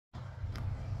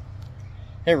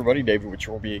Hey everybody, David with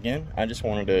Yorby again. I just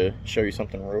wanted to show you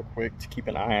something real quick to keep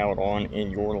an eye out on in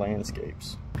your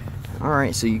landscapes.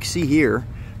 Alright, so you can see here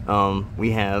we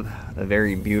have a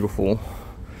very beautiful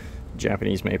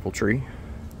Japanese maple tree.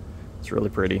 It's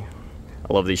really pretty.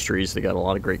 I love these trees. They got a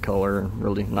lot of great color and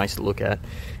really nice to look at.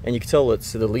 And you can tell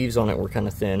the leaves on it were kind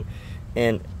of thin.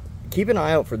 And keep an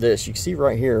eye out for this. You can see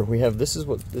right here we have this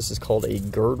is called a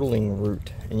girdling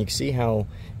root, and you can see how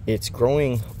it's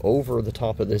growing over the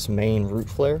top of this main root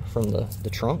flare from the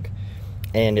trunk,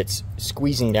 and it's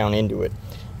squeezing down into it.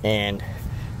 And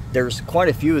there's quite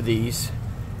a few of these.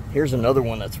 Here's another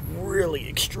one that's really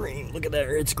extreme. Look at that,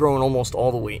 it's growing almost all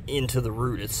the way into the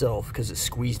root itself because it's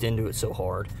squeezed into it so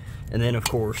hard. And then of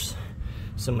course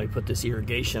somebody put this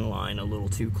irrigation line a little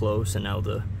too close, and now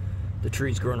the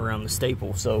tree's growing around the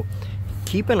staple. So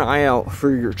keep an eye out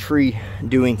for your tree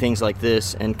doing things like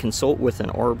this, and consult with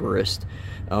an arborist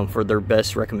for their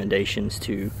best recommendations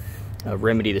to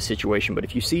remedy the situation. But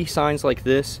if you see signs like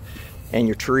this and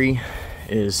your tree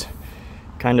is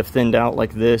kind of thinned out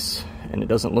like this and it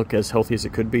doesn't look as healthy as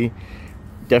it could be,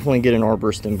 definitely get an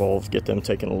arborist involved, get them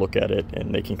taking a look at it,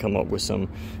 and they can come up with some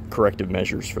corrective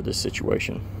measures for this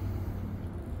situation.